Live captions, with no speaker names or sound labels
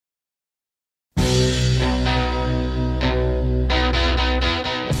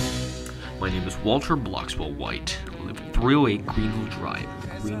Walter Bloxwell White, lived 308 Greenville Drive,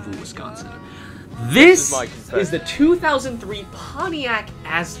 Greenville, Wisconsin. This is the 2003 Pontiac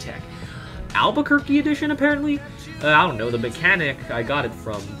AZTEK. Albuquerque edition, apparently? I don't know, the mechanic I got it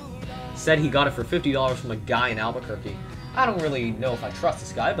from said he got it for $50 from a guy in Albuquerque. I don't really know if I trust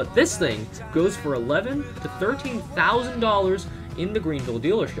this guy, but this thing goes for $11,000 to $13,000 in the Greenville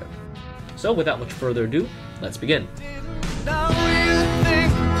dealership. So without much further ado, let's begin. Now you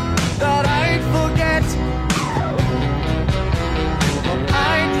think that I'd forget,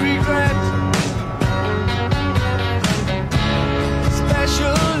 I'd regret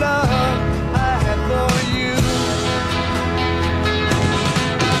special love I had for you.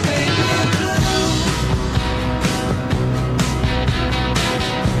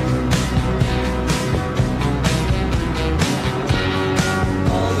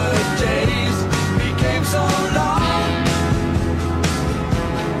 All the days became so long.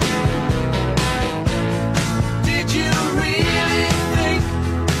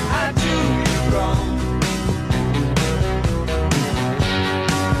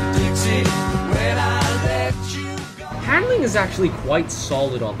 Handling is actually quite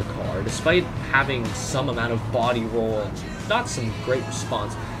solid on the car, despite having some amount of body roll and not some great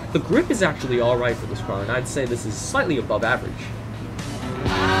response. The grip is actually alright for this car, and I'd say this is slightly above average.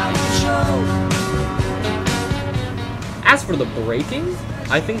 As for the braking,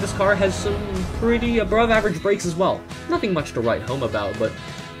 I think this car has some pretty above average brakes as well. Nothing much to write home about, but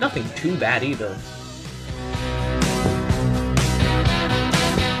nothing too bad either.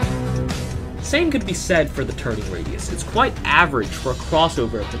 Same could be said for the turning radius. It's quite average for a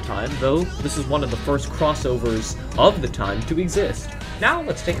crossover at the time, though this is one of the first crossovers of the time to exist. Now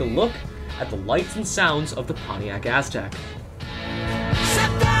let's take a look at the lights and sounds of the Pontiac AZTEK.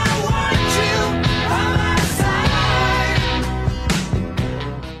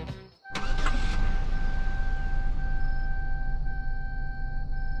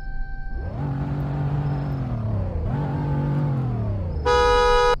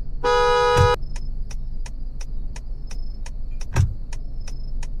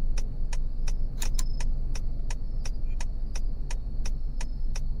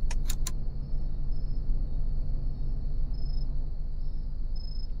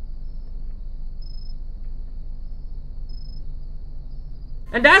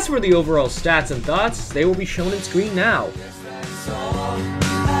 And as for the overall stats and thoughts, they will be shown in screen now.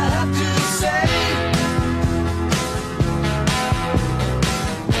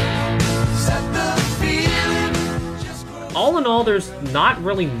 All in all, there's not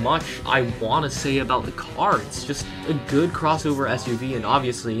really much I want to say about the car. It's just a good crossover SUV, and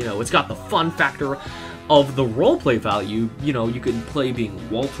obviously, you know, it's got the fun factor of the roleplay value. You know, you could play being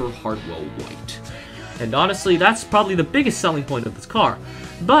Walter Hardwell White. And honestly, that's probably the biggest selling point of this car.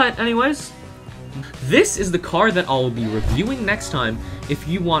 But anyways, this is the car that I'll be reviewing next time. If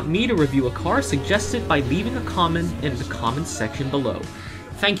you want me to review a car, suggest it by leaving a comment in the comments section below.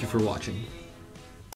 Thank you for watching.